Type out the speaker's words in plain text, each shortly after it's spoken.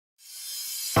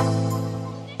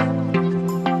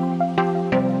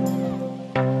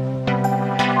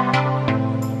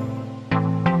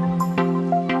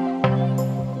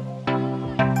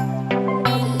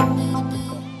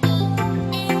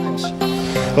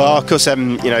Well, of course,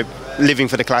 living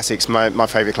for the classics, my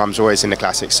favourite climbs are always in the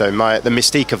classics. So the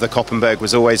mystique of the Koppenberg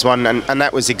was always one, and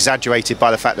that was exaggerated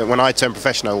by the fact that when I turned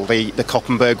professional, the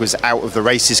Koppenberg was out of the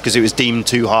races because it was deemed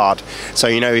too hard. So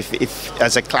if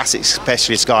as a classics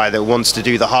specialist guy that wants to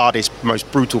do the hardest,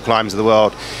 most brutal climbs of the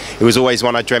world, it was always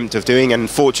one I dreamt of doing. And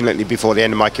fortunately, before the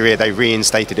end of my career, they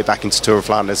reinstated it back into Tour of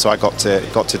Flanders, so I got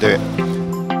to do it.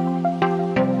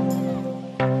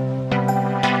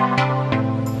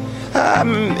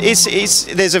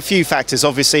 There's a few factors.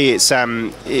 Obviously,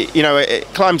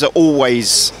 climbs are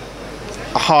always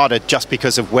harder just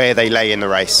because of where they lay in the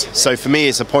race. So for me,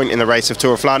 it's a point in the race of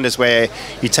Tour of Flanders where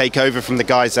you take over from the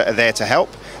guys that are there to help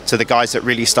to the guys that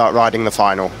really start riding the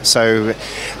final. So,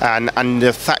 and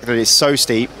the fact that it's so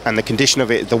steep and the condition of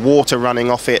it, the water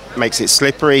running off it makes it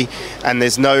slippery, and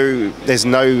there's no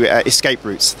escape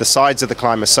routes. The sides of the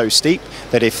climb are so steep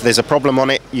that if there's a problem on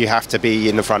it, you have to be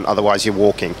in the front, otherwise you're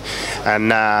walking.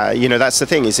 And that's the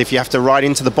thing, is if you have to ride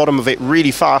into the bottom of it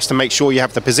really fast to make sure you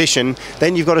have the position,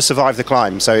 then you've got to survive the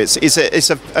climb. So it's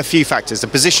a few factors. The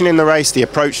position in the race, the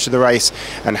approach to the race,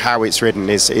 and how it's ridden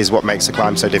is what makes the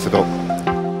climb so difficult.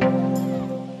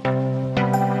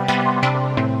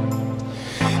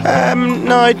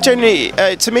 No, generally,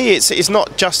 to me, it's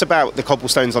not just about the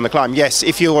cobblestones on the climb. Yes,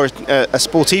 if you're a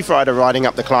sportive rider riding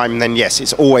up the climb, then yes,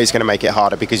 it's always going to make it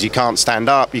harder because you can't stand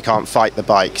up, you can't fight the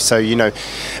bike. So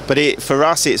but for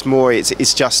us, it's more.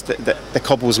 It's just that the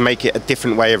cobbles make it a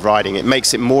different way of riding. It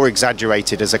makes it more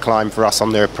exaggerated as a climb for us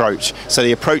on the approach. So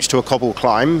the approach to a cobble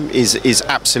climb is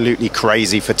absolutely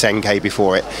crazy for 10k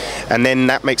before it, and then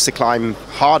that makes the climb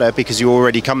harder because you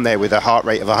already come there with a heart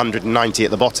rate of 190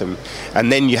 at the bottom,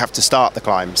 and then you have to start the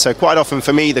climb. So quite often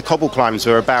for me, the cobble climbs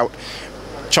are about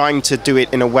trying to do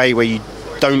it in a way where you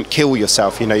don't kill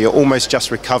yourself. You're almost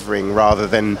just recovering rather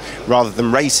than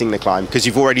racing the climb, because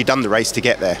you've already done the race to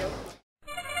get there.